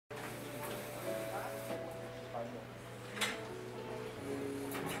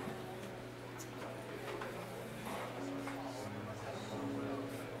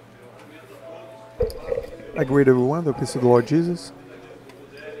I greet everyone, the peace of the Lord Jesus.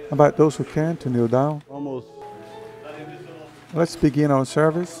 I invite those who can to kneel down. Vamos Let's begin our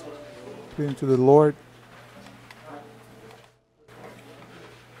service, praying to the Lord.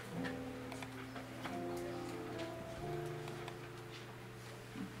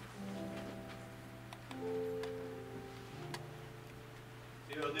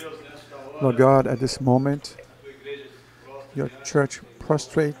 Lord God, at this moment, your church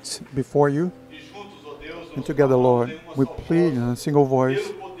prostrates before you. And together, Lord, we plead in a single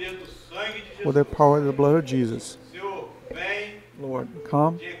voice for the power of the blood of Jesus. Lord,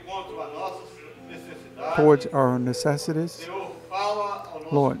 come towards our necessities.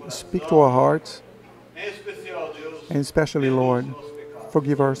 Lord, speak to our hearts. And especially, Lord,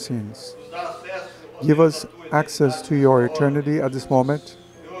 forgive our sins. Give us access to your eternity at this moment.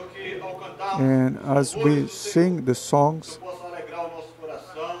 And as we sing the songs,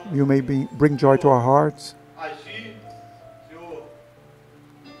 you may bring joy to our hearts.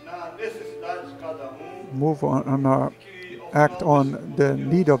 Move on our act on the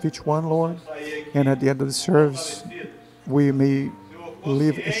need of each one, Lord. And at the end of the service, we may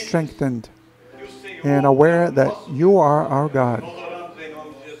live strengthened and aware that you are our God.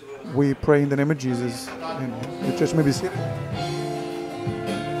 We pray in the name of Jesus. And the church may be seated.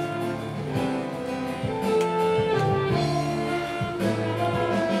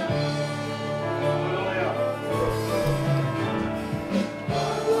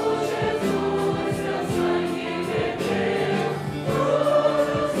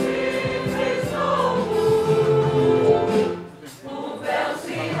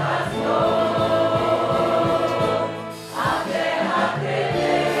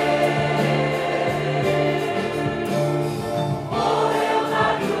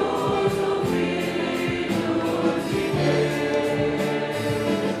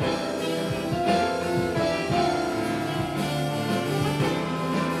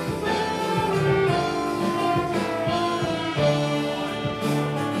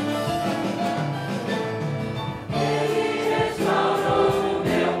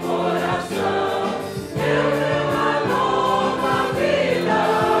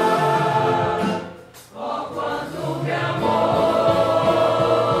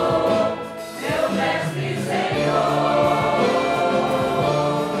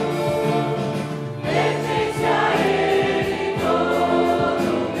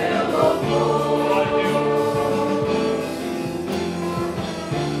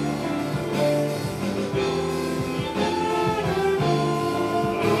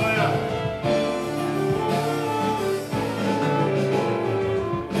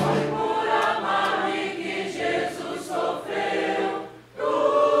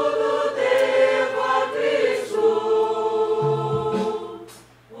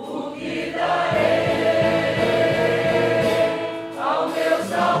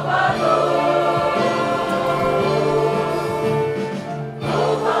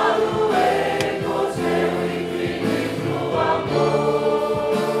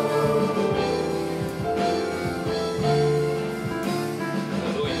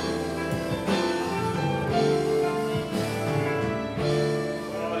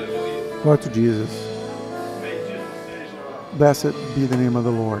 Lord to Jesus. Blessed be the name of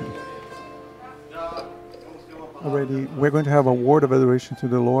the Lord. Already, we're going to have a word of adoration to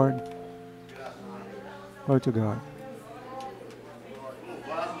the Lord. Glory to God.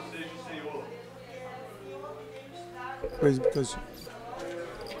 Praise because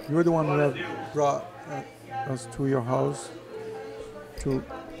you're the one who have brought us to your house to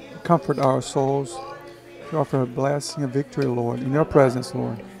comfort our souls, to offer a blessing, a victory, Lord, in your presence,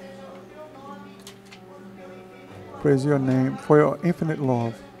 Lord. Praise your name for your infinite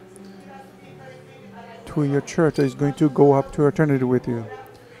love to your church that is going to go up to eternity with you.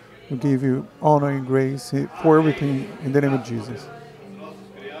 We give you honor and grace for everything in the name of Jesus.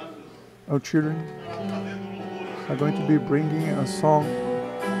 Our children are going to be bringing a song,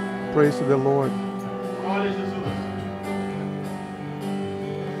 praise to the Lord.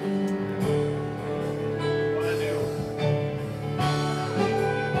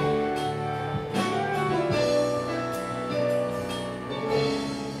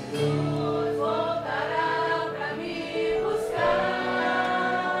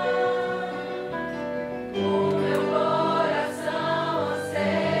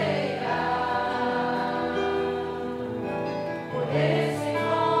 Esse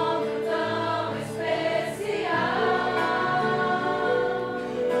encontro tão especial.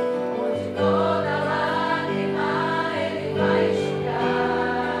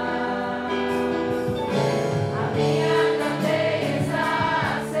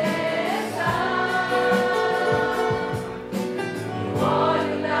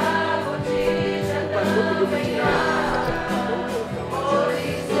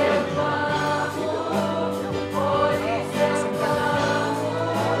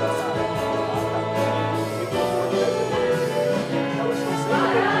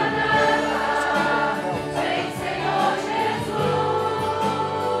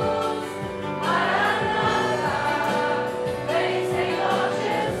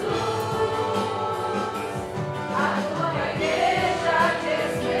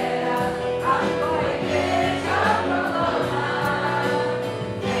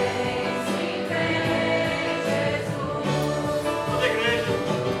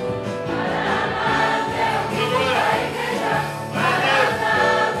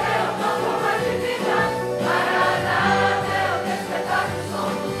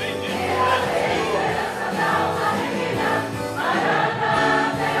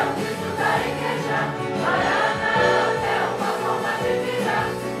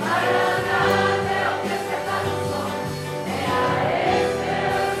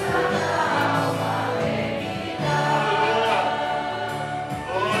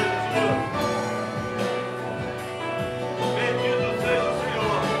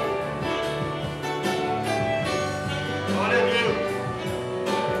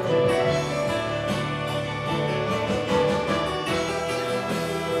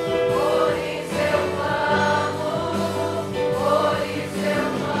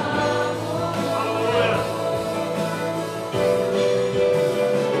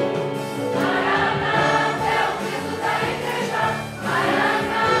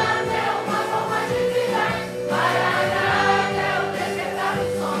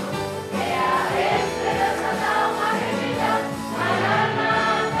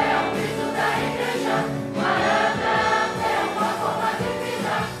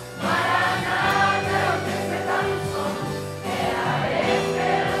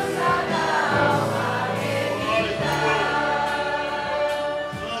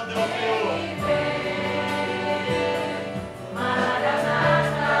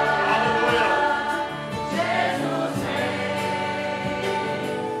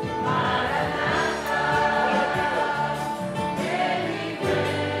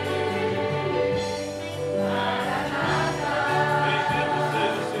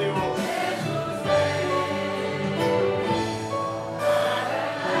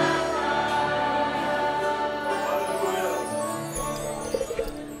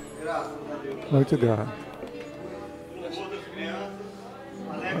 Glory to God.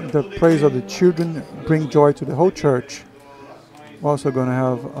 The praise of the children bring joy to the whole church. We're also going to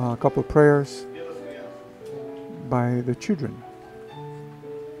have a couple of prayers by the children.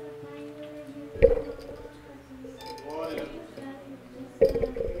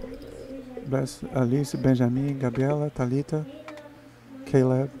 Bless Alice, Benjamin, Gabriela, Talita,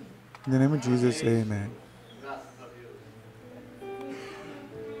 Caleb. In the name of Jesus, amen.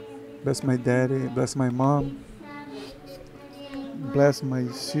 Bless my daddy, bless my mom, bless my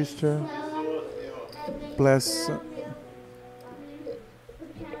sister, bless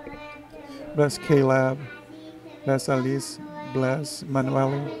Caleb, bless Alice, bless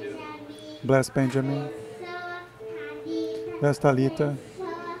Manuela, bless Benjamin, bless Talita,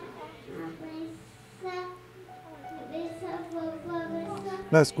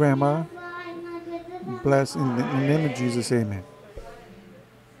 bless Grandma, bless in the name of Jesus, amen.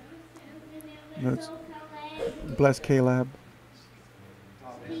 Let's bless Caleb.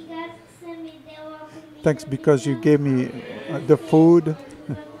 Thanks because you gave me the food.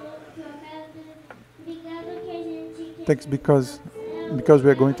 Thanks because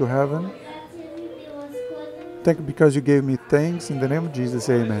we are going to heaven. Thank you because you gave me thanks in the name of Jesus,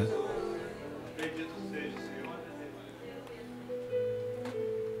 amen.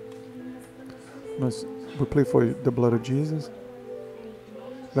 We pray for the blood of Jesus.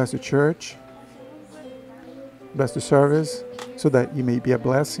 Bless the church. Bless the service so that you may be a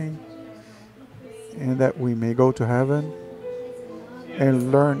blessing and that we may go to heaven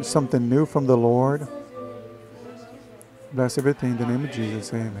and learn something new from the Lord. Bless everything in the name of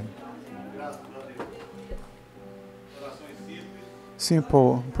Jesus, amen.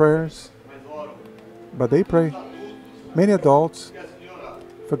 Simple prayers, but they pray. Many adults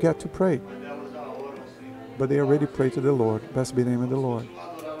forget to pray, but they already pray to the Lord. Blessed be the name of the Lord.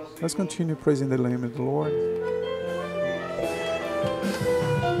 Let's continue praising the name of the Lord.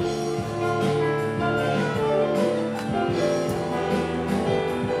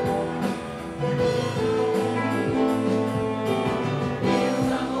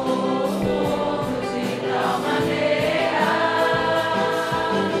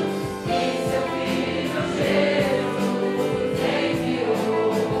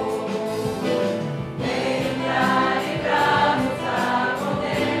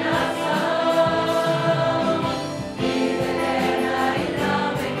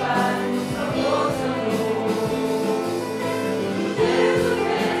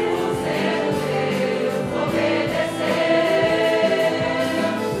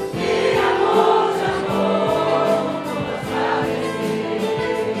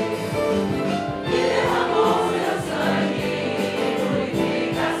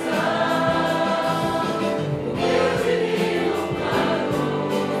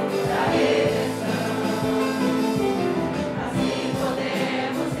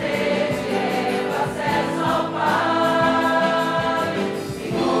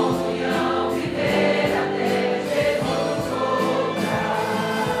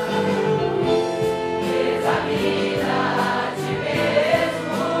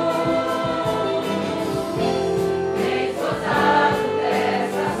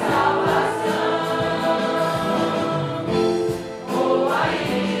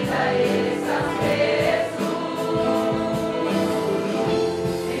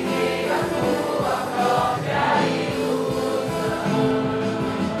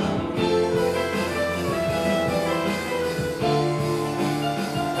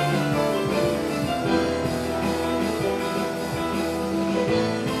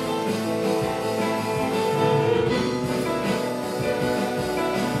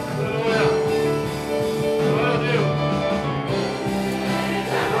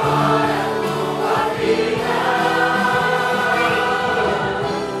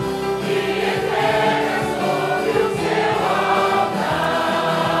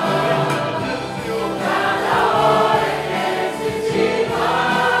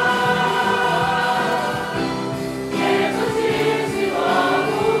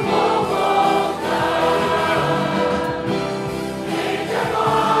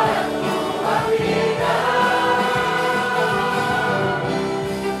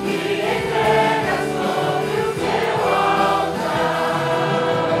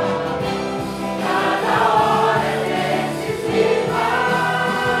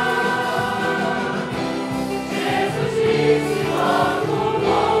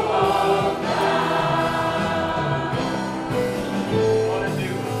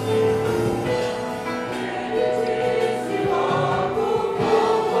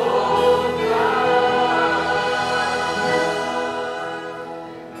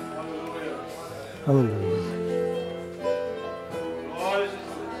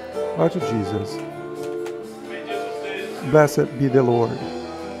 are to Jesus. Blessed be the Lord.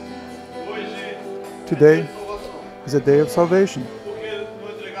 Today is a day of salvation.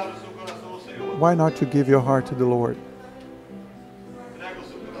 Why not to give your heart to the Lord?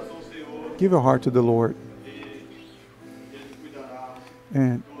 Give your heart to the Lord,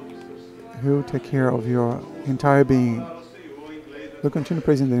 and He'll take care of your entire being. We'll continue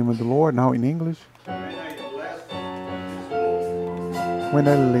praising the name of the Lord now in English. When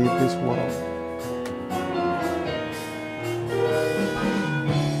I leave this world.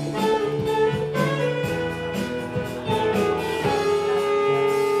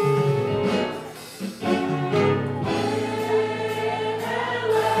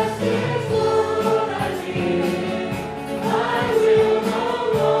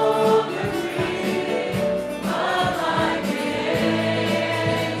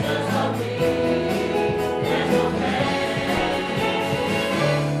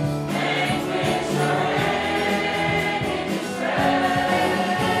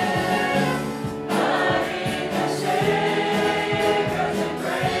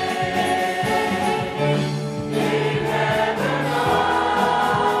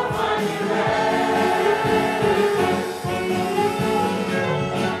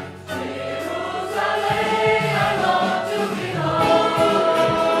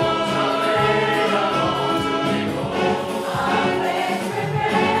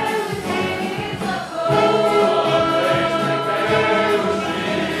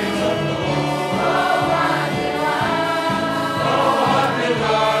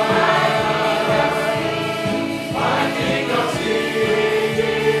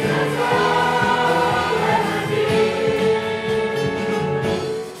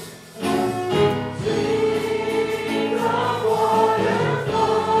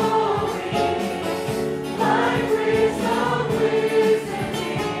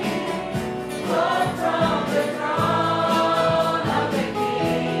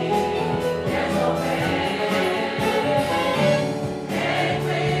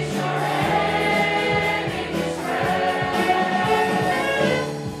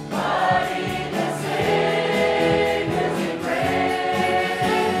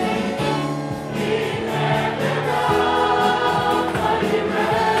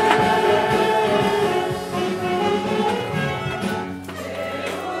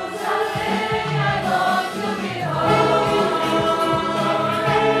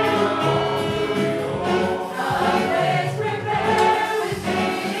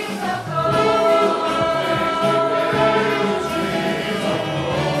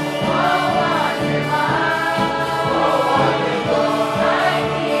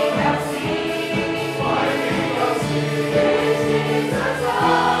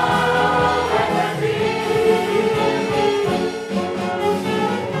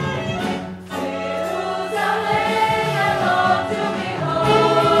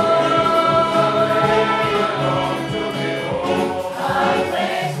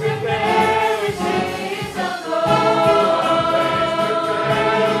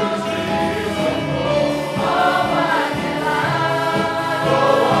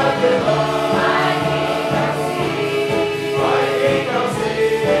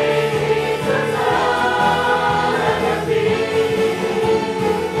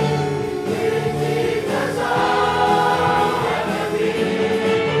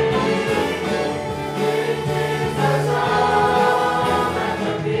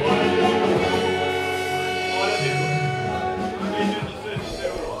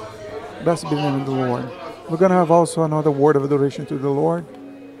 Blessed be the name of the Lord. We're going to have also another word of adoration to the Lord.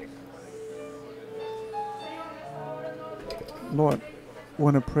 Lord, we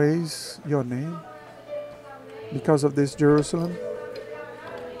want to praise your name because of this Jerusalem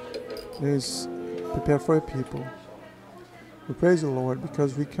is prepared for a people. We praise you, Lord,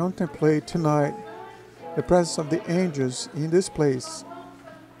 because we contemplate tonight the presence of the angels in this place.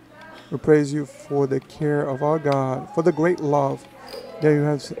 We praise you for the care of our God, for the great love that you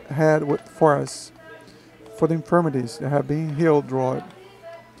have had for us, for the infirmities that have been healed, Lord,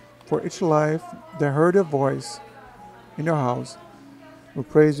 for each life that heard your voice in your house. We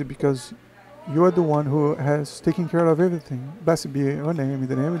praise you because you are the one who has taken care of everything. Blessed be your name, in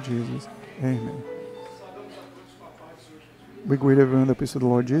the name of Jesus. Amen. We greet everyone in the peace of the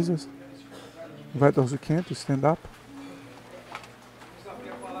Lord Jesus. Invite those who can to stand up.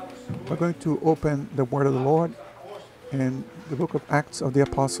 We're going to open the word of the Lord in the book of Acts of the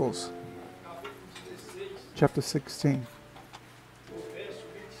Apostles, chapter 16,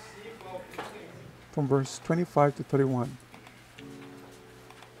 from verse 25 to 31.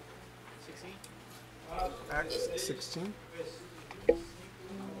 Acts 16,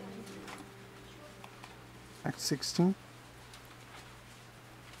 Acts 16.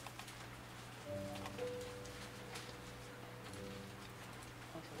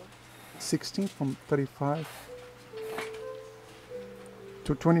 From 35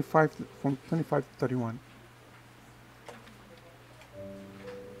 to 25, from 25 to 31.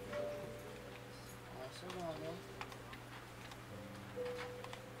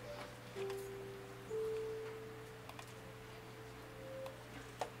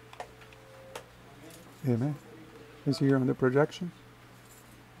 Amen. Is here on the projection.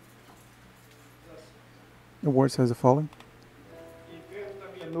 The word says the following.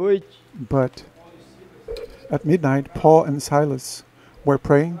 But at midnight, Paul and Silas were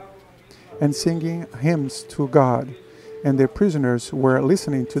praying and singing hymns to God, and the prisoners were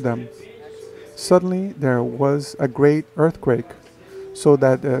listening to them. Suddenly there was a great earthquake, so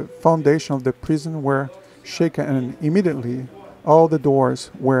that the foundation of the prison were shaken, and immediately all the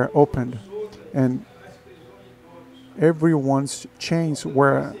doors were opened, and everyone's chains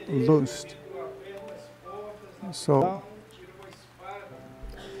were loosed.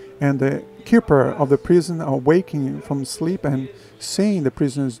 And the keeper of the prison, awaking from sleep and seeing the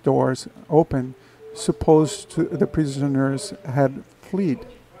prisoners' doors open, supposed the prisoners had fled,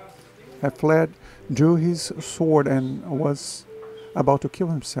 drew his sword and was about to kill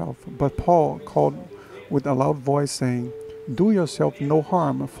himself. But Paul called with a loud voice, saying, "Do yourself no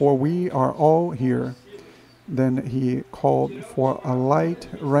harm, for we are all here." Then he called for a light,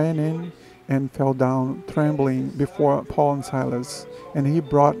 ran in, and fell down trembling before Paul and Silas. And he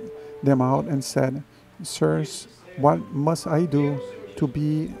brought them out and said, "Sirs, what must I do to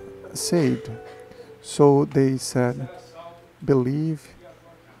be saved?" So they said, "Believe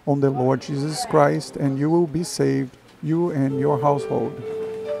on the Lord Jesus Christ, and you will be saved, you and your household."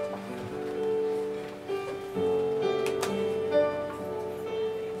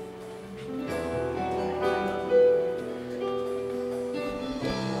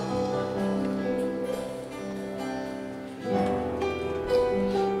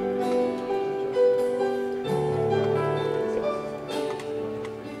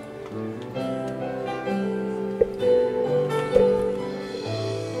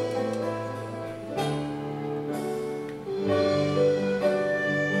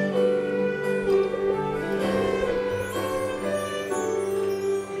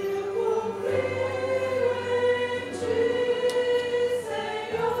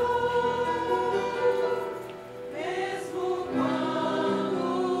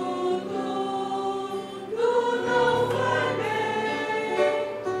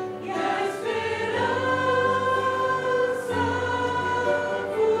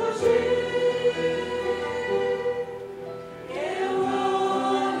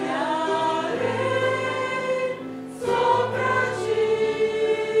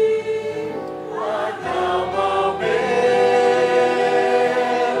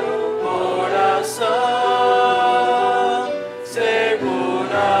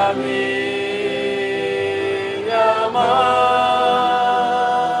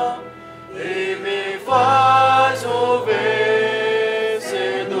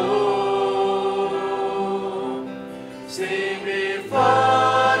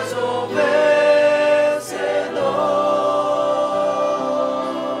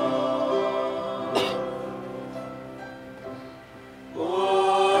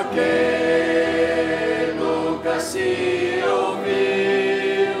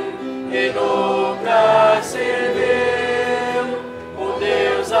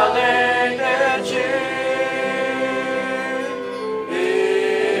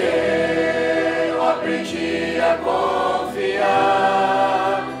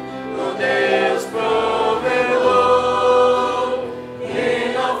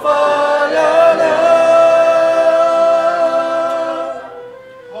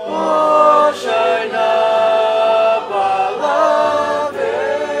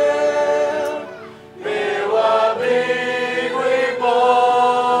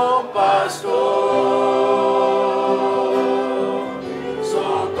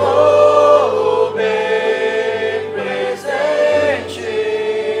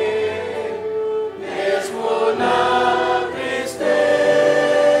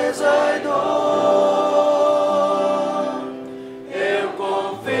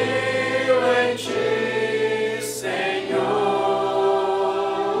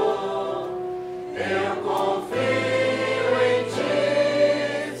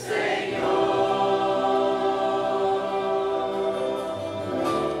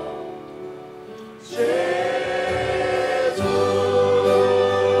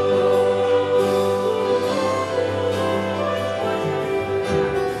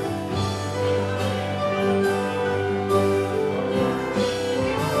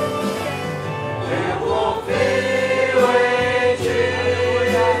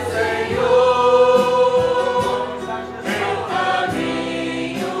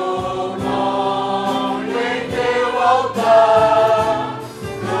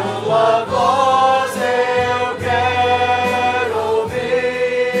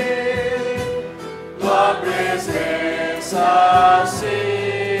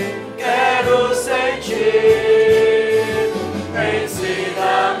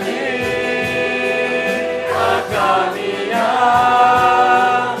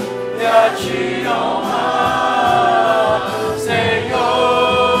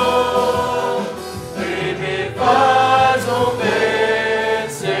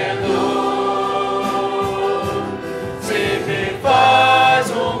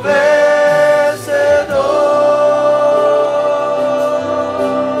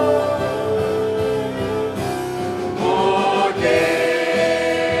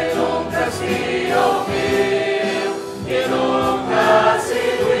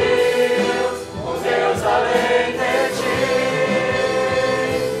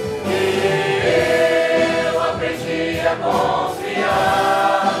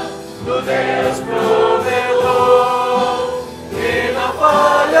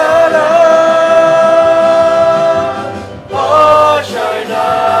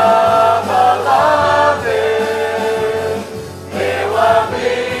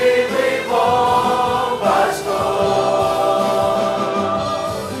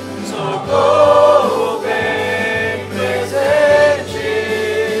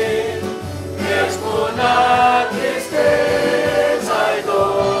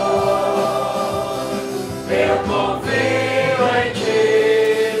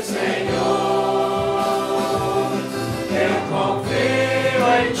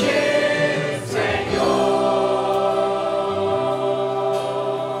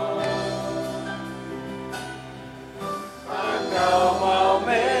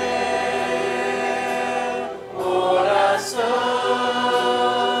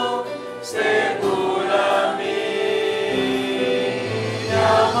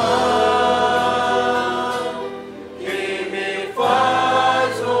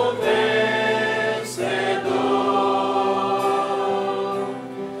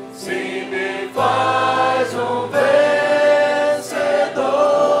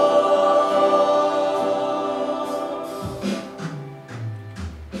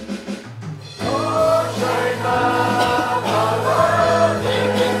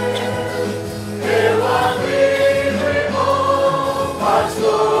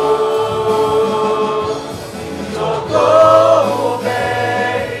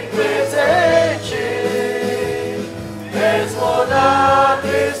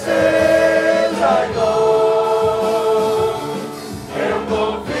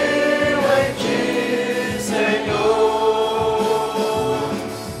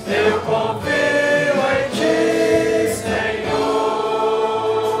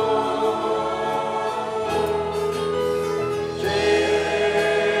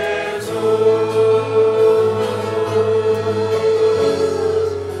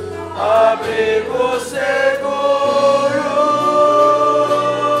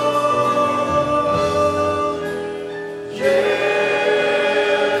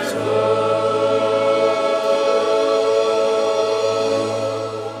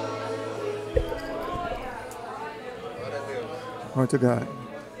 Glory to God.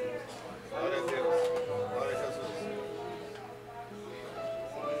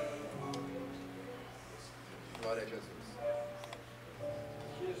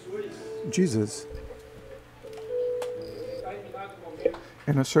 Jesus,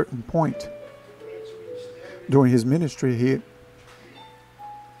 in a certain point during his ministry,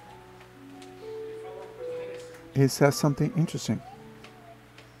 he says something interesting.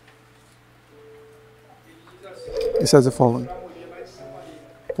 He says the following: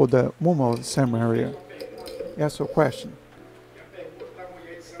 for the woman of Samaria, he asked a question.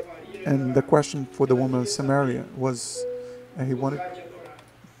 And the question for the woman of Samaria was,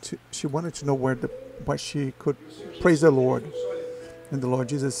 she wanted to know where she could praise the Lord. And the Lord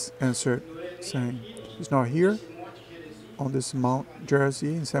Jesus answered, saying, "He's not here on this Mount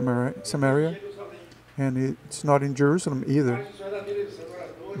Gerizim in Samaria, and it's not in Jerusalem either.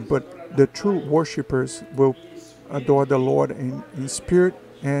 But the true worshippers will adore the Lord in spirit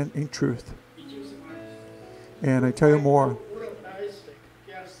and in truth." And I tell you more,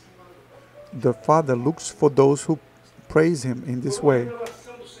 the Father looks for those who praise Him in this way,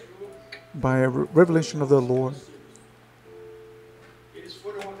 by a revelation of the Lord.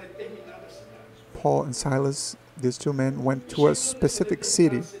 Paul and Silas, these two men, went to a specific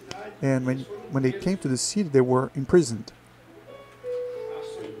city, and when they came to the city, they were imprisoned.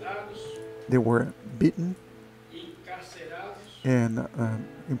 They were beaten and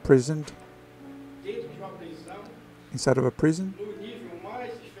imprisoned inside of a prison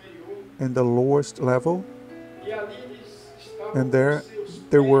in the lowest level, and there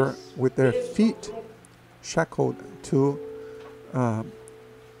they were with their feet shackled to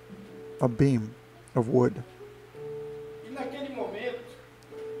a beam of wood.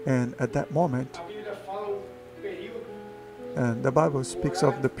 And at that moment, and the Bible speaks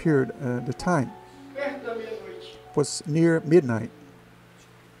of the period, the time was near midnight.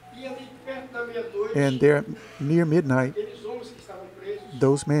 And there, near midnight,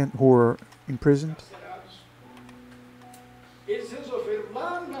 those men who were imprisoned,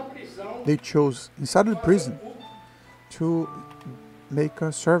 they chose inside of the prison to make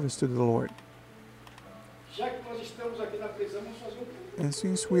a service to the Lord. And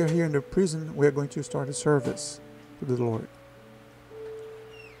since we are here in the prison, we are going to start a service to the Lord.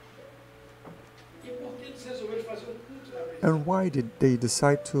 And why did they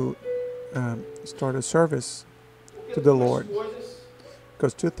decide to start a service to the Lord?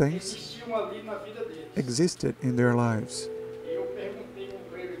 Because two things existed in their lives.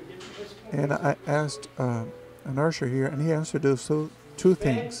 And I asked an usher here, and he answered those two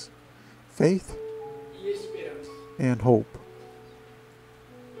things: faith and hope.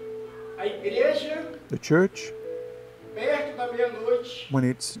 The church, perto da meia-noite, when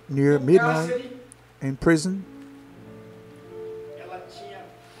it's near no midnight cárcere, in prison, ela tinha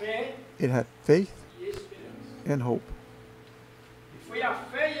fé it had faith e esperança. and hope. E foi a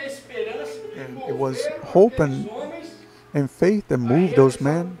fé e a esperança que And it was moveram hope aqueles homens and faith that a moved those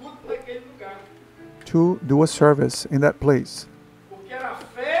realizar men culto naquele lugar. to do a service in that place. Porque era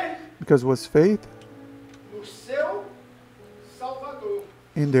fé Because it was faith no seu Salvador.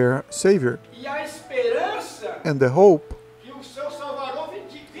 in their Savior E a esperança and the hope que o seu Salvador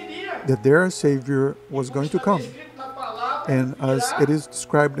viria. that their Savior was Como going to está come. escrito na palavra, And as virá it is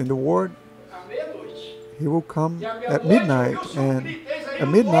described in the Word, à meia-noite. He will come E à at meia-noite midnight. ouviu-se um And grito, eis aí at o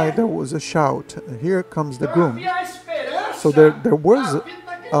midnight there noivo. was a shout, "Here comes the Então groom." havia a esperança So there was na vida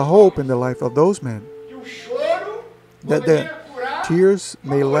daqueles a hope in homens. the life of those men, Que o choro that poderia the curar tears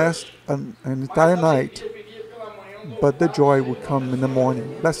uma may noite, last an mas entire a night, alegria viria pela manhã, but the louvado joy seja would o come nome in the do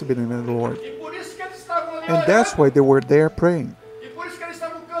morning. Blessed be the name of the Lord. Senhor. E por isso que eles estavam ali And that's why orando. they were there praying. E por isso que eles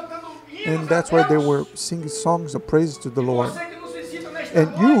estavam cantando hinos And a that's why they Deus. were singing songs of praise to the E Lord. você que nos visita nesta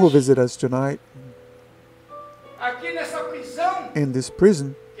And you who noite, visit us tonight aqui nessa prisão, in this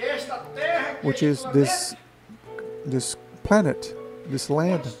prison, que é esta terra, que which é is este this planet, this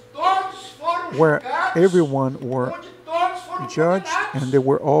land, planeta, onde todos foram where julgados, everyone were onde todos foram judged condenados. and they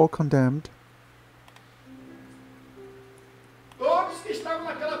were all condemned. Todos que estavam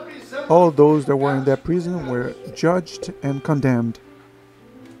naquela prisão, All those that were in that prison were judged and condemned.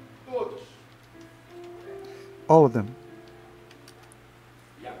 todos. All of them.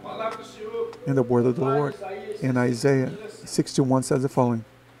 E a palavra do Senhor, In the word of the lá em Lord, Isaías in Isaiah 61 says the following: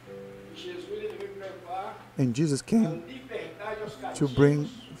 Jesus ele veio levar And Jesus a came liberdade aos to cativos, bring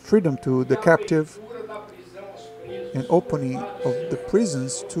freedom to e the a captive abertura da prisão aos presos, and opening of the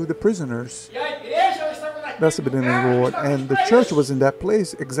prisons to the prisoners. E a igreja ela estava Blessed naquele be the name of lugar, the Lord. justamente And the para church isso, was in that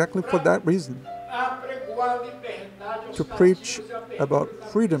place exactly for that reason, apregoar a liberdade aos to preach cativos e a abertura about da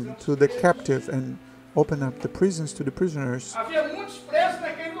freedom prisão to aos the presos. captive and open up the prisons to the prisoners. Havia muitos presos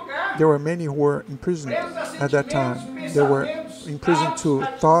naquele lugar. There were many who were imprisoned at that time. They were imprisoned to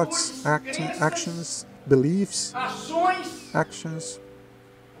thoughts, actions, beliefs, Ações, actions.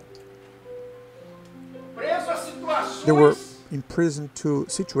 presos a situações, They were imprisoned to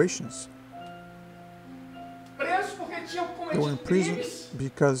situations. presos porque tinham They were cometido imprisoned crimes.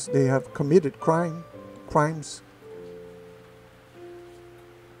 because they have committed crimes.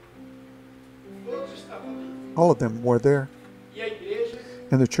 Todos estavam ali. All of them were there. E a igreja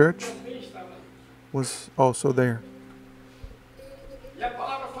And the church também estava ali. was also there. E a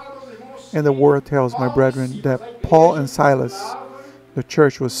palavra fala aos irmãos, And the word tells my brethren that Paul and Silas, the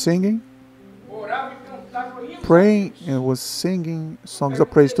church was singing, orava e cantava hinos a praying, Deus. and was singing songs of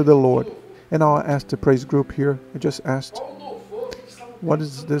praise to the Lord. And I'll ask the praise group here. I just asked, Qual louvor que eles estavam what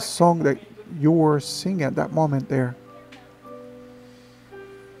is cantando this naquele song that momento? you were singing at that moment there?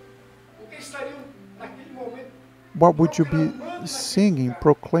 O que estariam naquele momento? What would you be singing,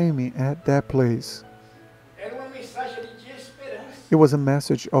 proclaiming at that place? Era uma mensagem ali de esperança, It was a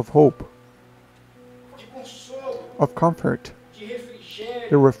message of hope, de consolo, of comfort, de refrigério,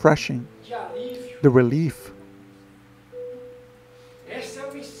 the refreshing, de alívio. the relief. Essa é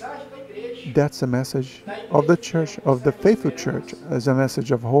a mensagem da igreja, That's the message of the church, of the faithful church, as a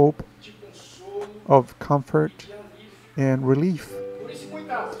message of hope, de consolo, of comfort, de alívio. and relief. Por isso,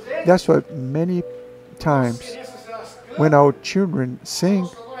 muitas vezes, That's why many times crianças elas cantam, when our children sing,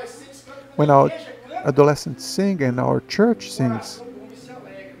 os adolescentes cantam, when a our igreja canta, adolescents sing and our church o sings, coração do homem se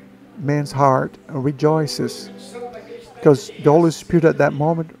alegra. man's heart rejoices O Santo daquele instante because se the Holy realiza. Spirit at that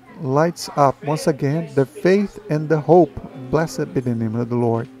moment lights up once again the faith and the hope. Blessed be the name of the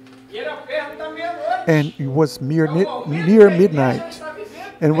Lord. E era perto da meia-noite. And it was near É um momento que a near igreja midnight, está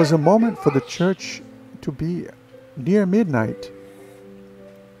vivendo and it was a perto da moment for the meia-noite. church to be near midnight.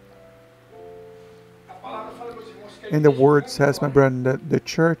 A palavra fala, meus irmãos, que a And the igreja word canta says, e my ora. brethren, that the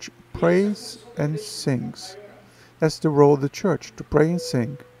church prays and sings. That's the role of the church, to pray and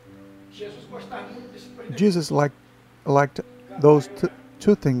sing. Jesus gostava muito desse primeiro. Jesus liked those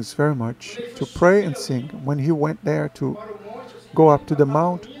two things very much, to pray and sing. When he went there to Para o monte, assim, go up to the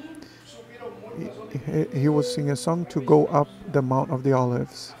mount, hino, subir ao monte das oliveiras. he was singing a song to go up the Mount of the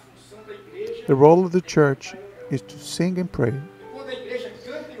Olives. A função da igreja The role of the church is to sing and pray. e quando a igreja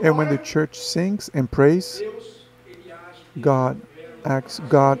canta e And when the ora, church sings and prays, Deus, ele age. God acts,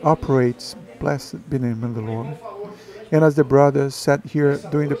 God operates. Blessed be the name of the Lord. Como falou que durante And as the brothers sat here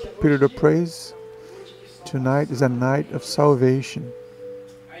during the essa noite, period of praise, a noite de salvação, tonight is a night of salvation.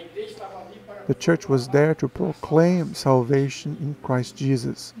 a igreja estava ali para The church was there to proclaim salvation in Christ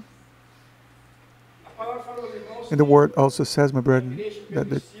Jesus. a palavra fala aos irmãos And the word also says, my a brethren, igreja, that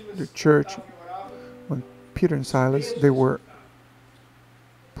Pedro e the Silas church, cantavam e oravam, when Peter and Silas, presos they were escutavam.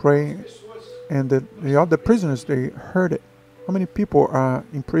 As praying, pessoas and the other prisoners, they heard it. How many people are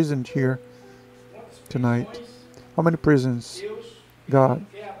imprisoned here quantas tonight? prisões How many prisons Deus God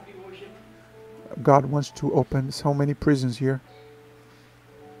quer abrir hoje aqui. God wants to open? So many prisons here.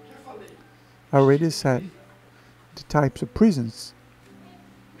 Já falei, I os already tipos de said prisão, the types of prisons,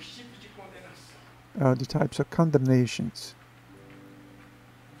 os tipos de condenação. the types of condemnations.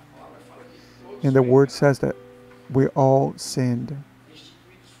 A palavra fala que todos And the word pecaram, says that we all sinned,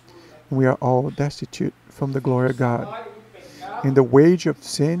 destituídos foram da and we are all destitute from the glory of God. salário do pecado And the wage of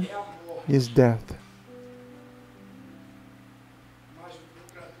sin é a morte, is death. mas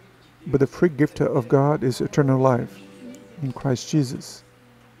o gratuito de But the Deus free gift of God is eternal life in Christ Jesus.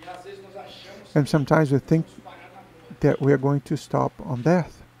 e às vezes nós achamos And sometimes we think que vamos parar na morte, that we are going to stop on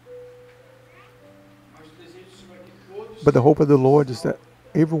death. mas o desejo do Senhor é que todos But the hope of the Lord is that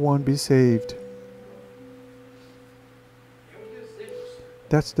everyone be saved. é o desejo do Senhor,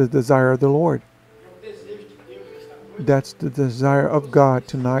 That's the desire of the Lord. é o desejo de Deus nesta noite, That's the desire of God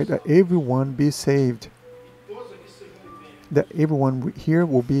tonight, that everyone be saved. e todos aqui sejam libertos, That everyone here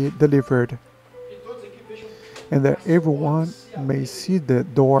will be delivered. e todos aqui vejam And that as everyone portas se may abrirem see the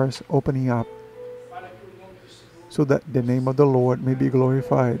doors opening up, para que o nome do Senhor, so that the name of the Lord may be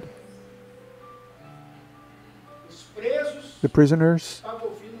glorified. os presos The prisoners, estavam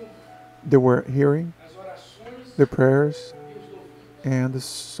ouvindo they were hearing as orações the prayers e os louvores, and the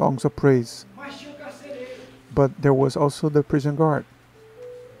songs of praise. mas tinha o carcereiro. But there was also the prison guard.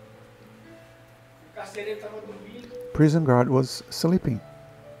 O carcereiro estava dormindo, Prison guard was sleeping.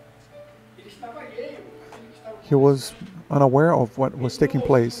 ele estava alheio àquilo que estava He was unaware of what was taking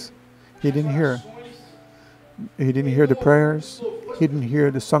place. He as didn't hear. orações, He didn't hear the prayers. He didn't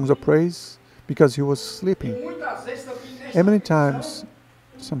hear the songs of praise because he was e sleeping. muitas vezes também nesta And many prisão, times,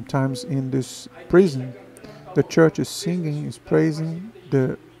 sometimes in this a igreja prison, está cantando, the está church is louvando, singing, is está praising, louvando,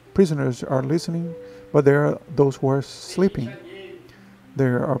 the prisoners are listening, but there are those who are sleeping. alheio,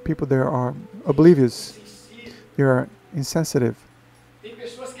 There are people that are oblivious. insensível. They are insensitive. Tem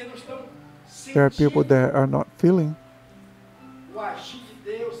pessoas que não estão There are people sentindo that are not feeling o agir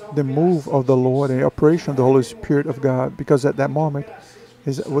de Deus, a the move operação of the de Lord Deus. and the operation of the Holy Spirit of God, because at that moment,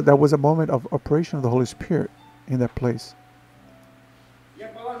 that was a moment of operation of the Holy Spirit in that place. E a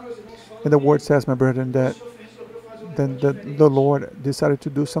palavra, meus irmãos, fala And the que word says, my brethren, o that Senhor resolveu fazer um then negócio the diferente. Lord decided to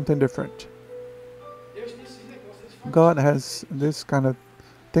do something different. Deus tem esses negócios, eles fazem God isso. has this kind of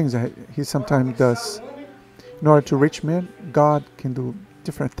things that He Para sometimes alcançar does. o homem, In order to reach men, God can do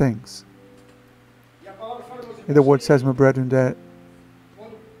different things. e a palavra fala, meus And the irmãos, word que says, my brethren, that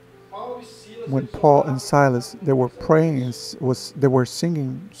quando Paulo e Silas, when eles Paul oravam, and Silas, they were praying and they were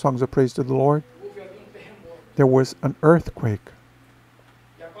singing songs of praise to the Lord, houve ali terremoto. there was an earthquake.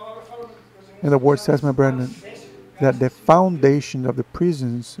 E a palavra fala, meus irmãos, And the word que says, my os brethren, alicerces do that the cárcere se foundation of the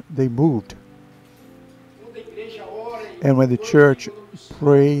prisons, they moved. movem. Quando a igreja ora e And when the glorifica church o nome do Senhor,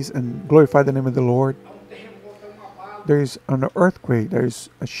 praise and glorify the name of the Lord, há terremoto, há abalo. there is an earthquake, there is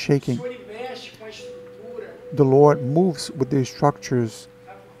a O shaking. Senhor ele mexe com a estrutura, The Lord moves with the structures.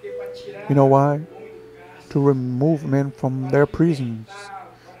 sabe por quê? Para tirar You know why? o homem do cárcere, To remove men from their prisons, libertar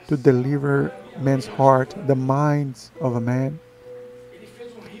o to coração, deliver a alma e a men's mente. heart, the minds of a man. Ele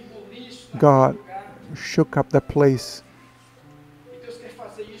fez rebuliço God naquele lugar. shook up that place. E Deus quer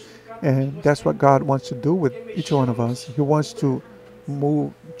fazer isso com cada um de And nós that's what também. God wants to do with each one of us. He wants to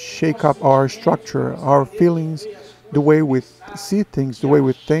move, shake up our structure, our feelings, the way we see things, the way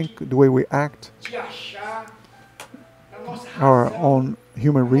we think, the way we act, De achar na nossa our razão, own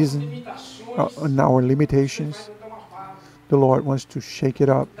human nas nossas reason, limitações, and our Deus limitations. vai dar abalo, The Lord wants to shake it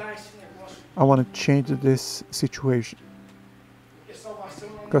up. mudar esse negócio. I want to change this situation, Porque salvação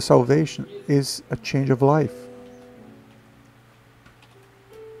não é because salvation is a change of life.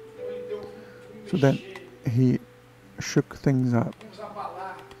 Então ele deu So then mexer, He shook things up. vamos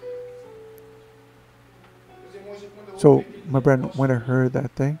abalar. Meus irmãos, e quando eu So, ouvi aquele my brethren, negócio, when I heard that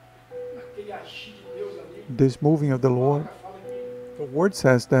thing, aquele agir de Deus ali, this moving of the a Lord, palavra fala que the word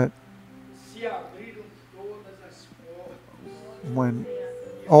says that se abriram todas as portas. when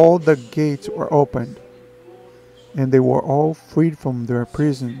all the gates were opened and they were all freed from their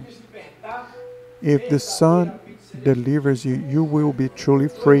prisons, Se libertar, if the Son delivers you, you will be truly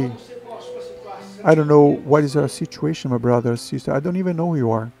free. eu não sei qual a sua situação, I don't know what is your situation, my brother or sister. I don't even know who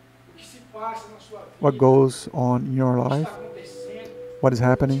you are. o que se passa na sua vida, What goes on in your o que life, está acontecendo, what is o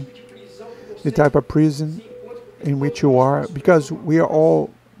happening, tipo de prisão que the você type of prison se encontra, porque in which todos you nós are, estamos because we are all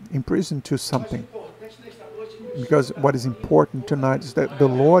presos. imprisoned to Mas o something. importante nesta noite é que Because what is important tonight is that the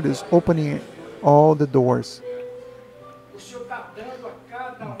Lord is opening all the doors.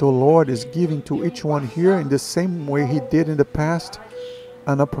 the Lord is giving to each one here in the same way He did in the past,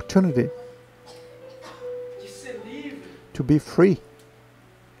 an opportunity to be free,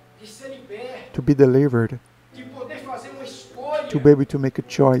 to be delivered, to be able to make a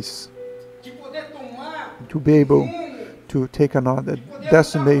choice, to be able to take another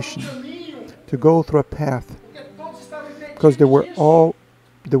destination, to go through a path, because they were all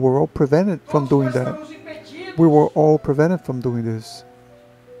prevented from doing that. We were all prevented from doing this.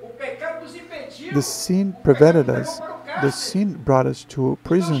 The sin prevented us. The sin brought us to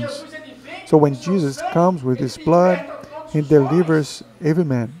prisons. So when Jesus comes with His blood, He delivers every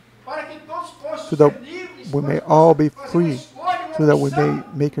man, so that we may all be free, so that we may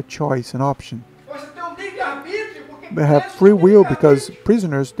make a choice, an option. We have free will, because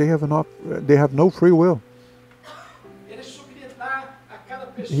prisoners, they have no free will.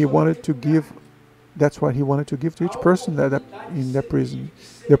 He wanted to give, that's what He wanted to give to each person that in that prison.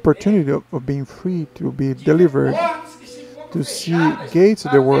 The opportunity of being free, to be delivered, to see gates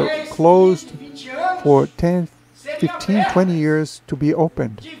that were closed for 10, 15, 20 years to be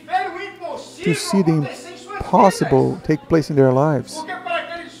opened, to see the impossible take place in their lives.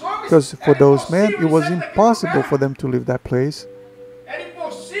 Because for those men, it was impossible for them to leave that place.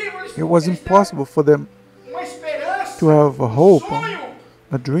 It was impossible for them to have a hope,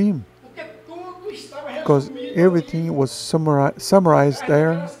 a dream, because everything was summarized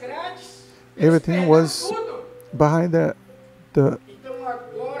there. Everything was behind the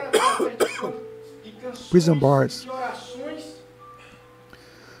prison bars.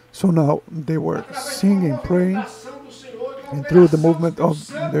 So now they were singing, praying, and through the movement of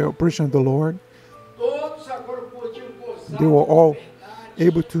the operation of the Lord, they were all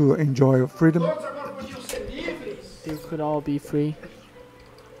able to enjoy freedom. They could all be free.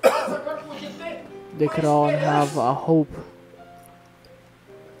 They could all have a hope,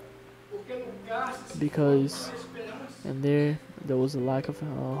 because and there was a lack of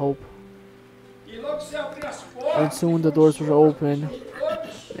hope. And soon the doors were open,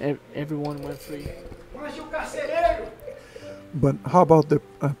 and everyone went free. But how about the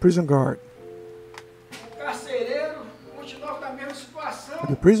prison guard?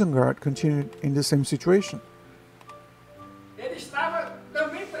 The prison guard continued in the same situation.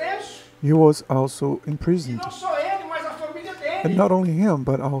 He was also imprisoned. And not only him,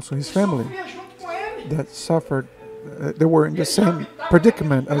 but also his family that suffered. They were in the same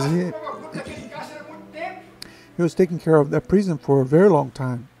predicament as he. He was taking care of that prison for a very long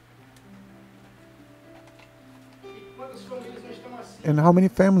time. And how many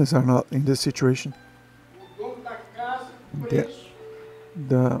families are not in this situation?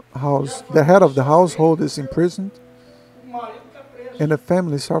 The head of the household is imprisoned, and the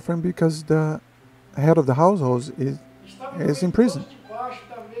family is suffering because the head of the household is imprisoned.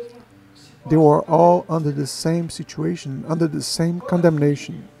 They were all under the same situation, under the same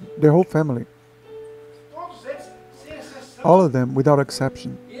condemnation, their whole family. All of them, without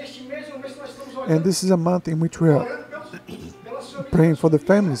exception. And this is a month in which we are praying for the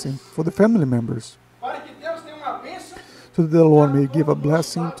families and for the family members, so that the Lord may give a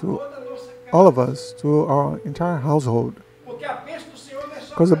blessing to all of us, to our entire household.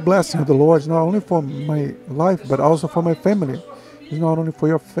 Because the blessing of the Lord is not only for my life, but also for my family. It's not only for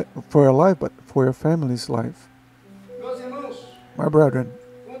your life, but for your family's life. My brethren,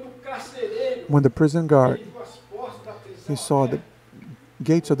 when the prison guard, he saw the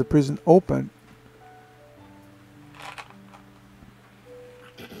gates of the prison open,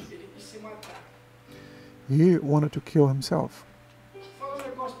 he wanted to kill himself.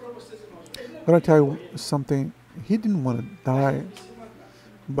 But I tell you something, he didn't want to die,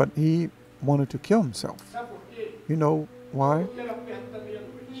 but he wanted to kill himself. You know why?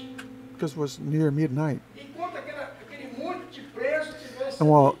 Because it was near midnight. And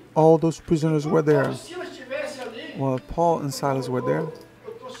while all those prisoners were there, while Paul and Silas were there,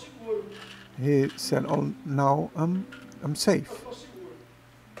 he said, "Oh, now I'm safe.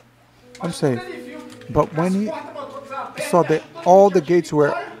 I'm safe." But when he saw that all the gates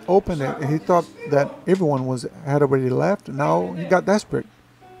were open, and he thought that everyone had already left, now he got desperate.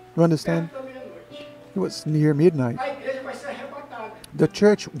 You understand? It was near midnight. The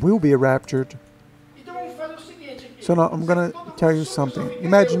church will be raptured. So now I'm going to tell you something.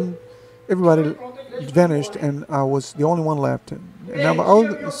 Imagine everybody vanished and I was the only one left. And now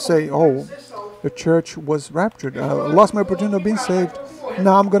I'll say, oh, the church was raptured. I lost my opportunity of being saved.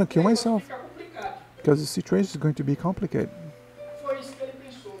 Now I'm going to kill myself, because the situation is going to be complicated.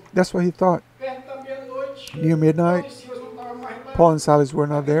 That's what he thought. Near midnight, Paul and Silas were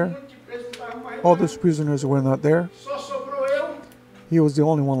not there. All those prisoners were not there. he was the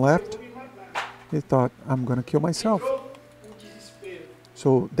only one left. He thought, I'm going to kill myself. Entrou o desespero.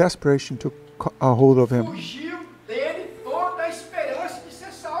 So desperation took a hold of him. Fugiu dele toda a esperança de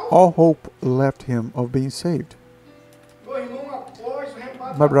ser salvo. All hope left him of being saved. Meu irmão, após o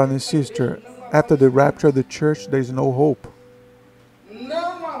arrebatamento My brother and da sister, igreja, não há after mais the rapture of the church, there is no hope.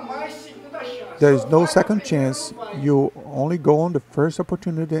 Não há mais segunda chance. There is Só no vai second na primeira, chance. não vai. You only go on the first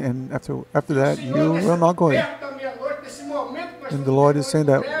opportunity, and after that, you will not go in. Perto da meia-noite, nesse momento que nós And the estamos Lord is saying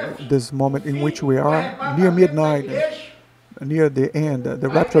vivendo that breve, this moment in which we o are, near arrebatamento da midnight, igreja, near the end, the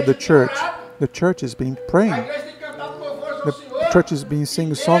rapture of the church is being a praying. igreja tem cantado louvores ao The Senhor. church is being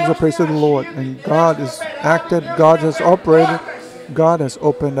singing songs of praise to the Lord, and God is acted, God has operated, God has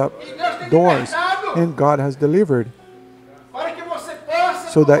opened up doors, and God has delivered, Para que você possa,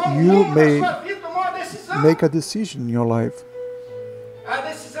 so that como you homem, may na sua vida, tomar uma decisão. make a decision in your life, A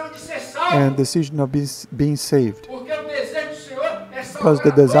decisão de ser salvo. and decision of being saved. Porque o desejo do Senhor é Because salvar the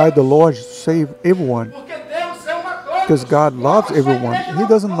a desire of the todos. Lord is to save everyone. Porque Deus ama a todos. Because God loves Como a sua everyone. igreja He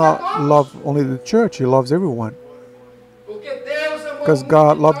doesn't ama a not todos. love only the church, He loves everyone. Porque Deus amou Because o mundo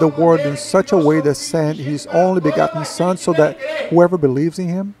God de loved the tal world maneira in que such a enviou way seu that Filho sent His unigênito para only todo begotten aquele Son, que so nele that crê. whoever believes in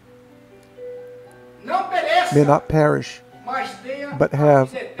Him Não pereça, may not perish, mas tenha but a have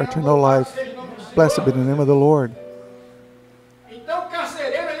vida eterna. eternal Louvado life. seja o nome do Senhor. Blessed be the name of the Lord. Então o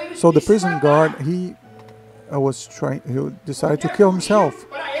carcereiro ali, ele So the quis se prison matar. guard, he decided to kill himself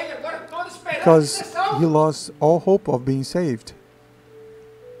Para ele agora toda esperança de because ser salvo. he lost all hope of being saved.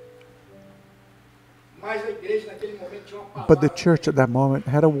 Mas a igreja naquele momento tinha uma palavra. But the church at that moment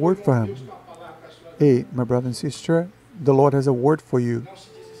had a word for him. Deus tem uma palavra para a sua vida. Hey, my brother and sister, the Lord has a word for you. Não se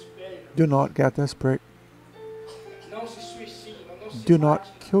desespere, Do not get desperate. não se suicide, não se Do mate. not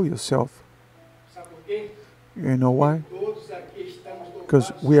kill yourself. Sabe por quê? You know why? Todos aqui estamos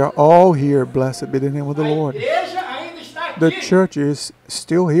Because louvados. we are all here. Blessed be the name of the A Lord. igreja ainda está aqui. The church is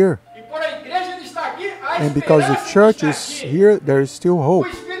still here. E por a igreja ainda estar aqui, a And because the esperança church está is aqui. here, there is still O hope.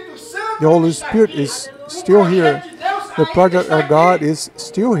 Espírito Santo The Holy está Spirit aqui. is O still projeto here. de Deus The ainda project está of God aqui. is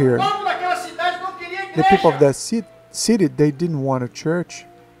still here. O povo daquela cidade não queria The people of igreja. that city, they didn't want a church.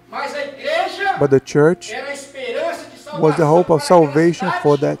 Mas a igreja But the church era a esperança de salvação was the hope of para aquela salvation cidade.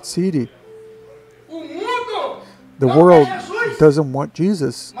 for that city. O mundo The não world quer Jesus, doesn't want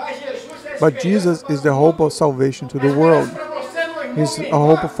Jesus. mas Jesus é a But esperança Jesus para is o the hope mundo. of salvation to A the esperança world. para você, meu irmão, He's minha a irmã.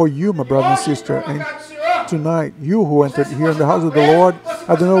 hope for you, my brother and Hoje, sister. então, na And casa do Senhor, tonight, you who entered here in the house of the Lord,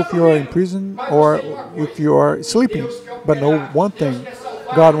 I don't know if you are in prison or if you are sleeping, but know one thing.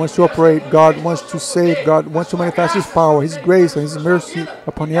 God wants to operate, God wants to save, God wants to manifest His power, His grace, and His mercy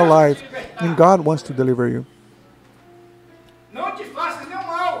upon your life, and God wants to deliver you. não te faças nenhum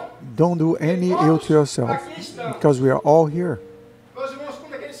mal. Don't do any ill to yourself, because we are all here. Meus irmãos,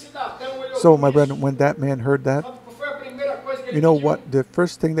 quando aquele cidadão olhou So, para my isso, brethren, when that man heard that, sabe qual foi a primeira coisa que ele you know pediu? what the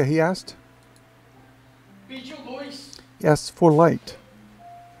first thing that he asked? Pediu luz. He asked for light.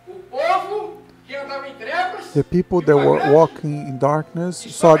 O povo que andava em trevas, The people viu that a were grande walking in darkness e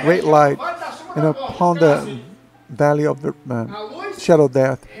saw a sobre great ela light, vai da sombra and da morte. upon Então, assim, the valley of the a luz shadow of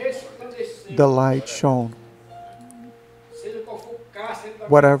death, resplandeceu. the light shone. Seja qual for o cárcere da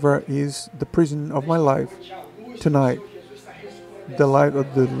Whatever is the prison of my life, noite, a luz do tonight, Senhor Jesus está resplandecendo. the light of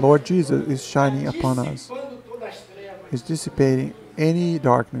the Lord Jesus is shining upon us. Dissipando todas as trevas. Is dissipating any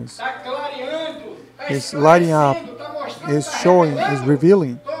darkness. Está clareando, está Is lighting up, esclarecendo, está mostrando, is está showing, is revelando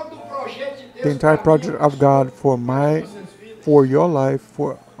revealing todo o projeto de Deus the entire para project mim, of God for para nossas vidas. for your life,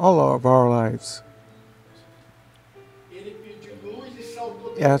 for all of our lives. Ele pediu luz e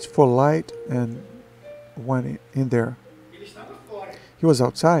saltou He dentro. asked for light and went in there. Ele estava fora. He was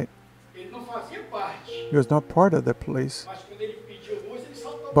outside. Ele não fazia parte. He was not part of the place. Mas quando ele pediu luz, ele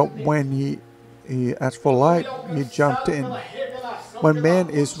saltou But para dentro. when he asked for light, he jumped in. Pela revelação, When pela man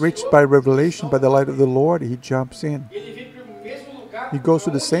luz is do reached Senhor, by revelation, by the light of the Lord, he jumps in. ele vem para o mesmo lugar He goes to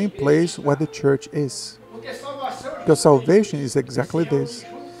onde the same a igreja place está. where the church is. Porque salvação é Because salvation is se exactly reunir this,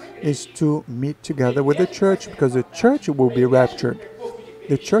 junto com a igreja. is to meet together with the church, because the church will be raptured. É corpo de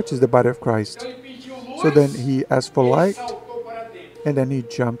The Cristo. church is the body of Christ. Então ele pediu luz, So then he asked for ele light, saltou para dentro. and then he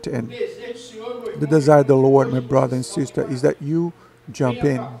jumped O in. desejo do Senhor, meu The irmão, desire of the Lord, my hoje brother and você salta sister, para is that you jump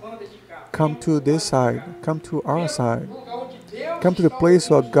venha in. pra banda de cá. Come to this side, come to our Venha side. pro lugar onde Deus Come to the está place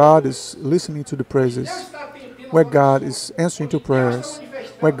where ouvindo. God is listening to the Deus praises, está atendendo a where voz God sua. is answering to Onde Deus está prayers,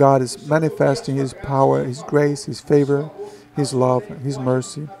 manifestando where God is o seu manifesting poder, a His sua graça, power, a His sua grace, His a favor, sua amor, His a sua love, His misericórdia,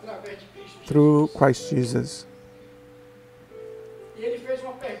 mercy através de Cristo through Jesus. Christ Jesus. E ele fez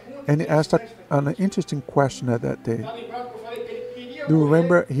uma pergunta And he asked interessante an naquele dia. interesting question at that day. Tá lembrado que eu falei que ele queria Do you morrer?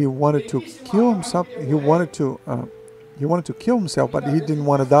 remember he wanted to kill himself? He wanted to kill himself, but he didn't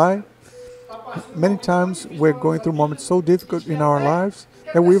want to die. Tá Many times we're going through moments so difficult in our lives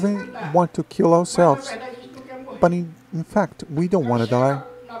that we even want to kill ourselves. But in fact, we don't want to die.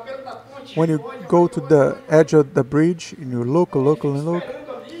 When you go to the edge of the bridge and you look,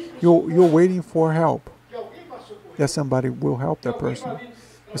 you're waiting for help. That somebody will help that person.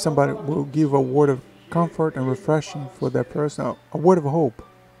 That somebody will give a word of comfort and refreshing for that person, a word of hope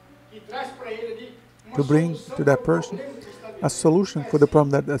to bring to that person a solution for the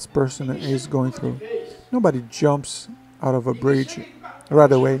problem that that person is going through. Nobody jumps out of a bridge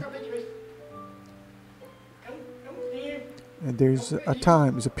right away. And there's a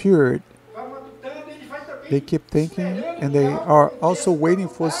time, there's a period. They keep thinking, and they are also waiting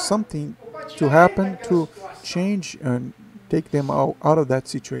for something to happen to change and take them out of that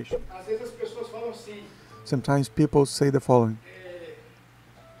situation. Sometimes people say the following: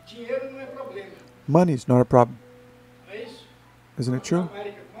 money is not a problem. Isn't it true?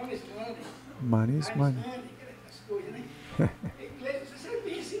 Money is money.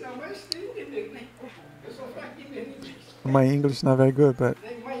 My English is not very good, but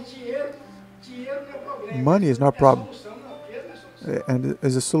money is not a problem. And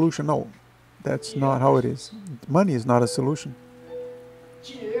is a solution? No, that's not how it is. Money is not a solution.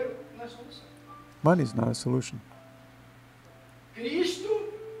 Money is not a solution.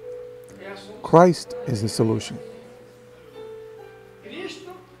 Christ is the solution.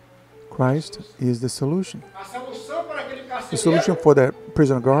 Christ is the solution. The solution for the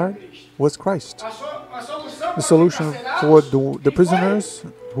prison guard was Christ. The solution for the prisoners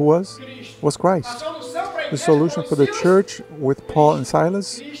was Christ. The solution for the church with Paul and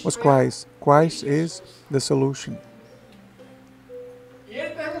Silas was Christ. Christ is the solution.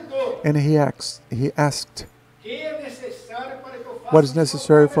 And he asked, what is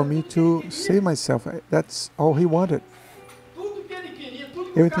necessary for me to save myself? That's all he wanted.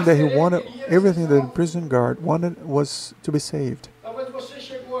 Everything that he wanted, everything that the prison guard wanted was to be saved.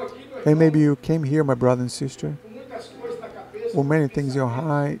 And maybe you came here, my brother and sister, with many things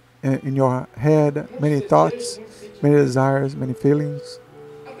in your head, many thoughts, many desires, many feelings,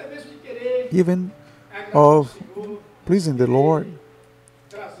 even of pleasing the Lord,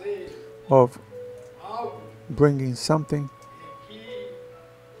 of bringing something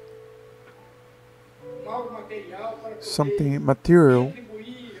material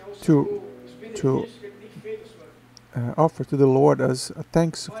to offer to the Lord as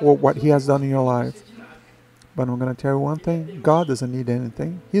thanks for what He has done in your life. But I'm going to tell you one thing: God doesn't need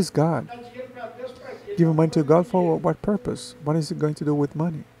anything. He's God. Giving money to God for what purpose? What is He going to do with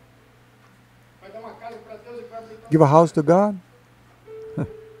money? Give a house to God?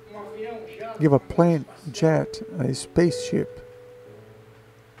 Give a plane, jet, a spaceship.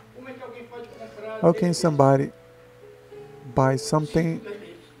 How can somebody buy something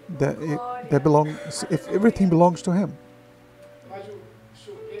that belongs, if everything belongs to Him?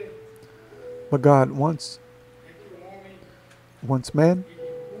 But God wants man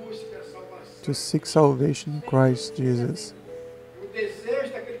to seek salvation in Christ Jesus.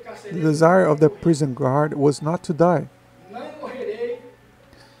 The desire of the prison guard was not to die.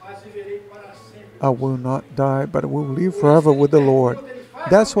 I will not die, but will live forever with the Lord.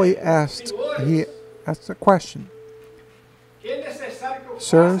 That's why he asked a question.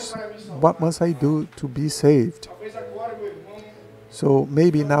 Sirs, what must I do to be saved? So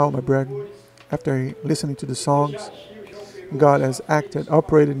maybe now, my brethren, after listening to the songs, God has acted,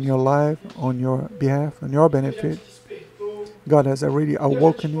 operated in your life, on your behalf, on your benefit. God has already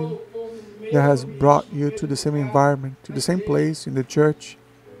awoken you, that has brought you to the same environment, to the same place in the church.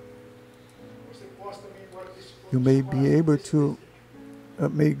 You may be able to,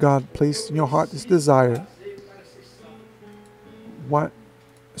 may God place in your heart this desire. What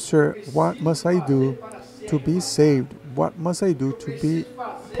must I do to be saved? What must I do to be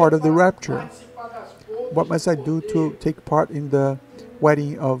part of the rapture? What must I do to take part in the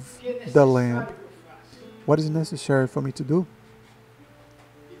wedding of the Lamb? What is necessary for me to do?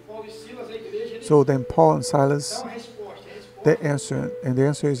 So then Paul and Silas, they answer, and the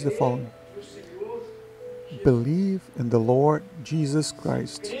answer is the following: believe in the Lord Jesus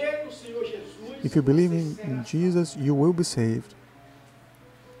Christ. If you believe in Jesus, you will be saved.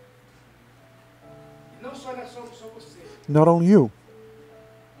 Not only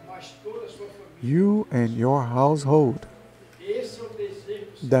you and your household.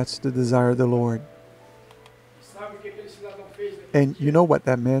 That's the desire of the Lord. And you know what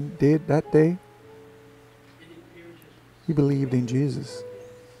that man did that day? He believed in Jesus.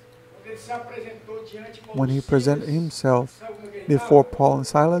 When he presented himself before Paul and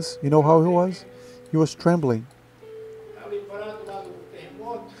Silas, you know how he was? He was trembling.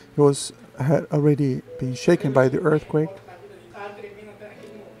 He was had already been shaken by the earthquake. Estava tremendo até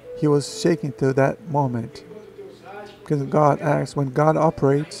naquele momento. He was shaking to that moment. Quando Deus age, Because God acts, when God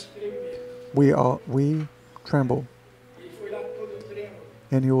operates, treme mesmo. we tremble. Ele foi lá todo trêmulo.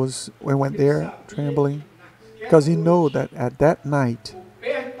 And we went Ele there sabia trembling. que Because he naquela knew noite, that at that night, ou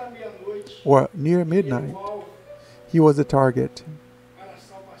perto da meia-noite, or near ele era midnight, o alvo he was the target. para a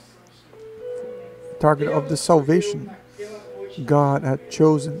salvação, Senhor. Target of the Deus salvation. escolheu naquela noite God had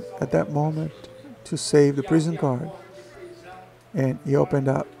chosen at that moment to save the prison guard. And he opened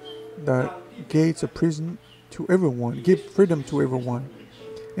up the gates of prison to everyone, give freedom to everyone.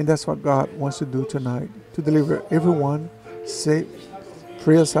 And that's what God wants to do tonight, to deliver everyone, save,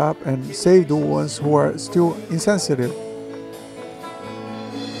 free us up, and save the ones who are still insensitive.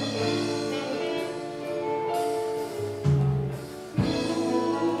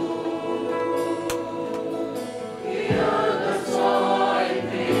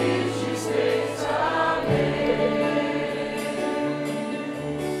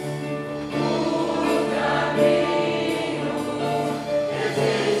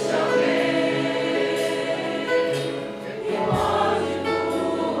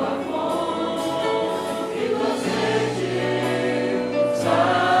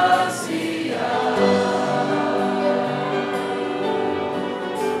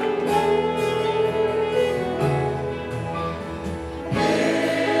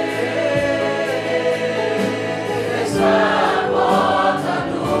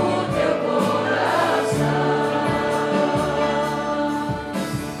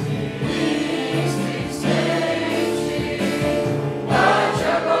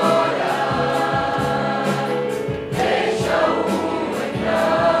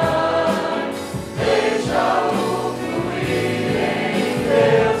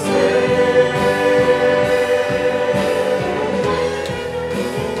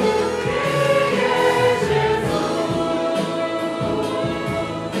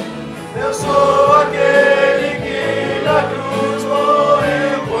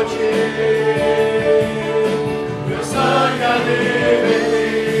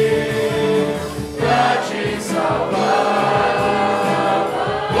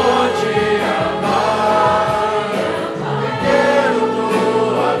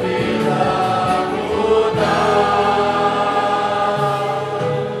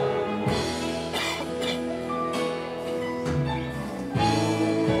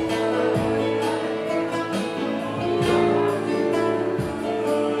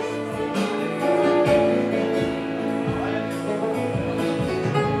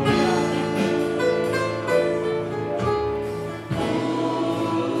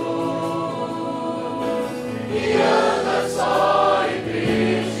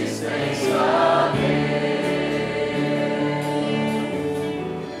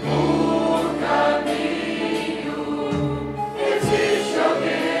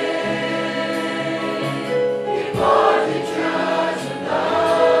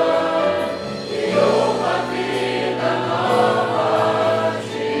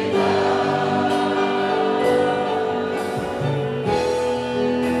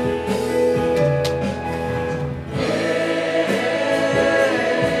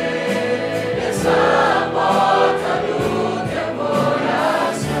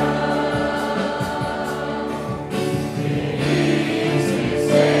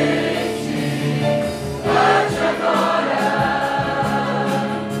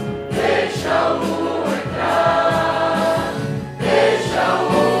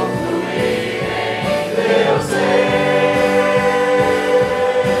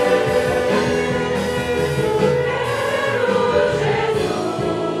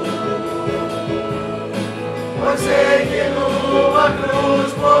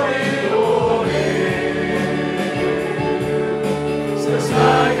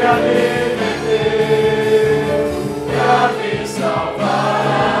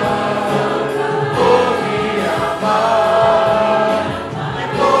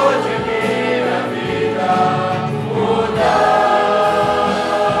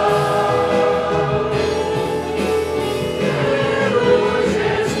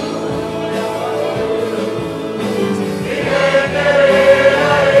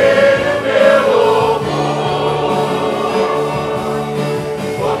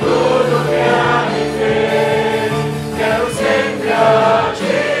 Tudo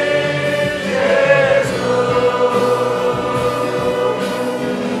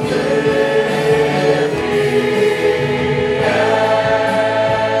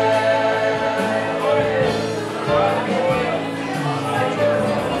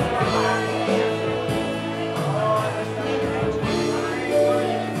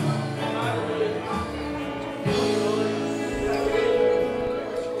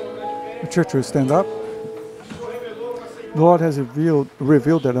The church will stand up. The Lord has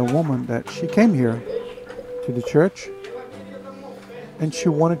revealed that a woman that she came here to the church and she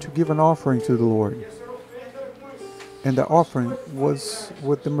wanted to give an offering to the Lord. And the offering was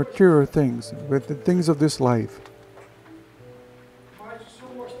with the material things, with the things of this life.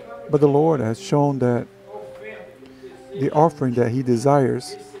 But the Lord has shown that the offering that He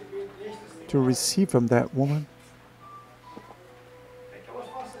desires to receive from that woman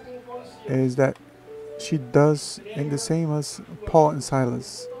is that she does in the same as Paul and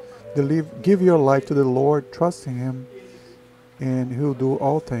Silas. Give your life to the Lord, trusting Him, and He'll do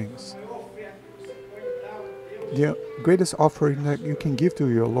all things. The greatest offering that you can give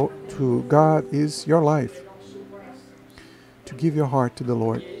to God is your life. To give your heart to the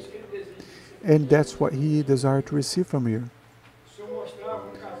Lord. And that's what He desires to receive from you.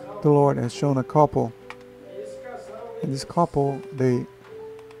 The Lord has shown a couple. And this couple,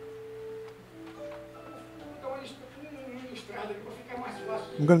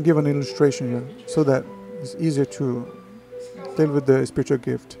 I'm going to give an illustration here so that it's easier to deal with the spiritual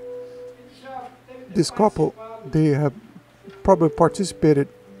gift. This couple, they have probably participated.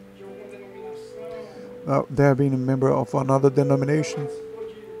 They have been a member of another denomination.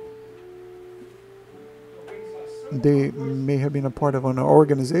 They may have been a part of an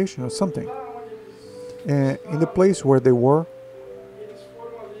organization or something. And in the place where they were,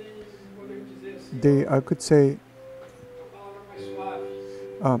 I could say,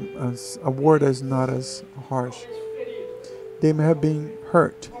 a word is not as harsh. They may have been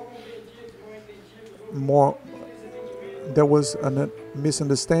hurt. There was a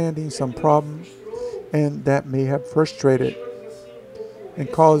misunderstanding, some problem, and that may have frustrated and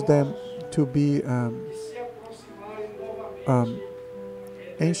caused them to be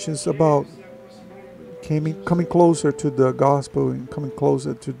anxious about coming closer to the gospel and coming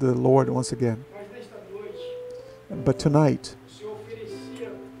closer to the Lord once again. But tonight,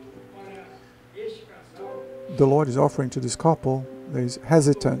 the Lord is offering to this couple that is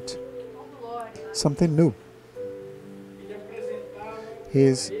hesitant something new. He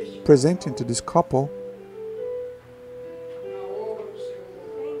is presenting to this couple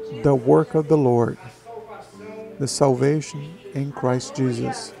the work of the Lord, the salvation in Christ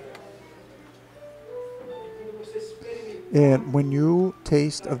Jesus. And when you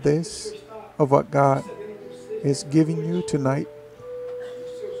taste of this, of what God is giving you tonight,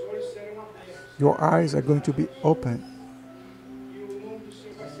 your eyes are going to be open,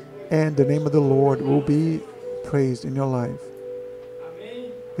 and the name of the Lord will be praised in your life.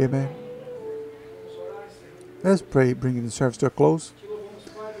 Amen. Let's pray, bringing the service to a close.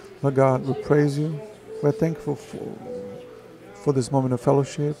 Lord God, we praise you. We're thankful for this moment of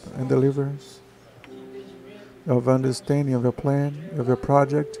fellowship and deliverance, of understanding of your plan, of your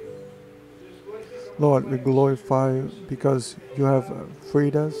project. Lord, we glorify you because you have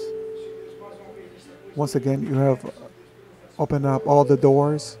freed us. Once again, you have opened up all the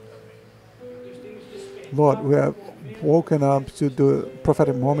doors. Lord, we have woken up to the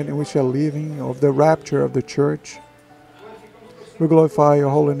prophetic moment in which we are living, of the rapture of the church. We glorify your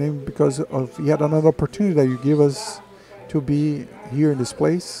holy name because of yet another opportunity that you give us to be here in this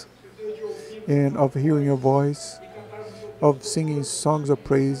place, and of hearing your voice, of singing songs of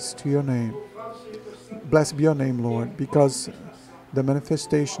praise to your name. Blessed be your name, Lord, because the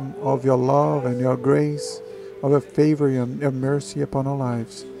manifestation of your love and your grace, of your favor and your mercy upon our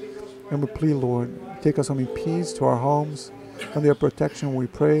lives. And we plead, Lord, take us home in peace to our homes. Under your protection we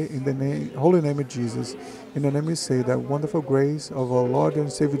pray in the holy name of Jesus. In the name we say that wonderful grace of our Lord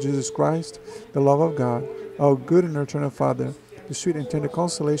and Savior Jesus Christ, the love of God, our good and eternal Father, the sweet and tender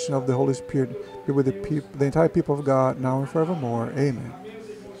consolation of the Holy Spirit be with the entire people of God, now and forevermore. Amen.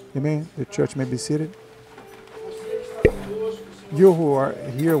 Amen. The church may be seated. You who are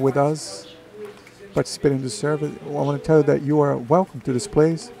here with us, participating in the service, I want to tell you that you are welcome to this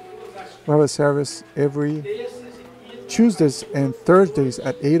place. We have a service every Tuesdays and Thursdays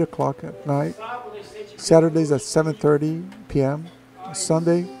at 8 o'clock at night, Saturdays at 7:30 p.m.,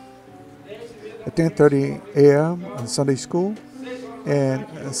 Sunday at 10:30 a.m. in Sunday school,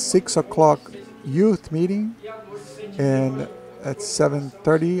 and 6 o'clock youth meeting, and at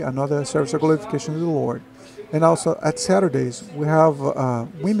 7:30 another service of glorification of the Lord. And also at Saturdays, we have a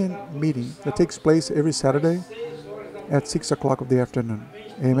women meeting that takes place every Saturday at 6 o'clock of the afternoon.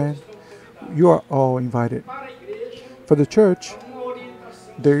 Amen. You are all invited. For the church,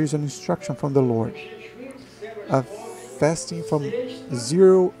 there is an instruction from the Lord of fasting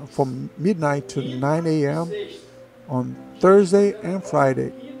from midnight to 9 a.m. on Thursday and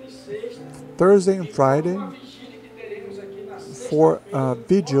Friday. Thursday and Friday for a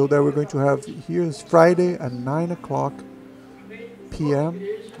vigil that we're going to have here is Friday at 9 o'clock p.m.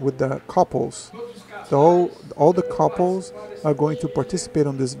 with the couples. All the couples are going to participate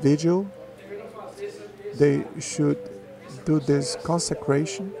on this vigil. They should do this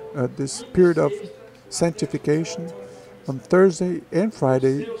consecration, this period of sanctification on Thursday and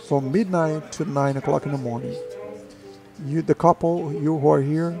Friday from midnight to 9 o'clock in the morning. You, the couple, you who are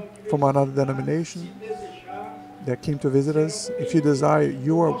here from another denomination that came to visit us, if you desire,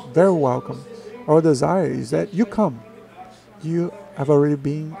 you are very welcome. Our desire is that you come. You have already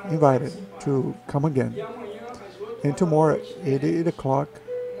been invited to come again. And tomorrow at 8 o'clock,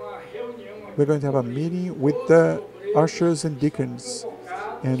 we're going to have a meeting with the ushers and deacons.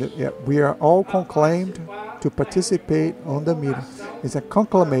 And we are all conclaimed to participate on the meeting. It's a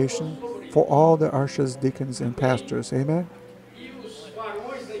conclamation for all the ushers, deacons, and pastors. Amen?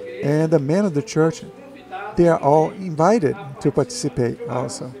 And the men of the church, they are all invited to participate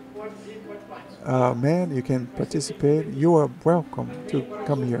also. Man, you can participate. You are welcome to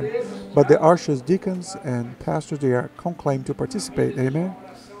come here. But the ushers, deacons, and pastors, they are conclaimed to participate. Amen?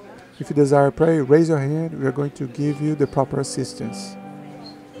 If you desire prayer, raise your hand. We are going to give you the proper assistance.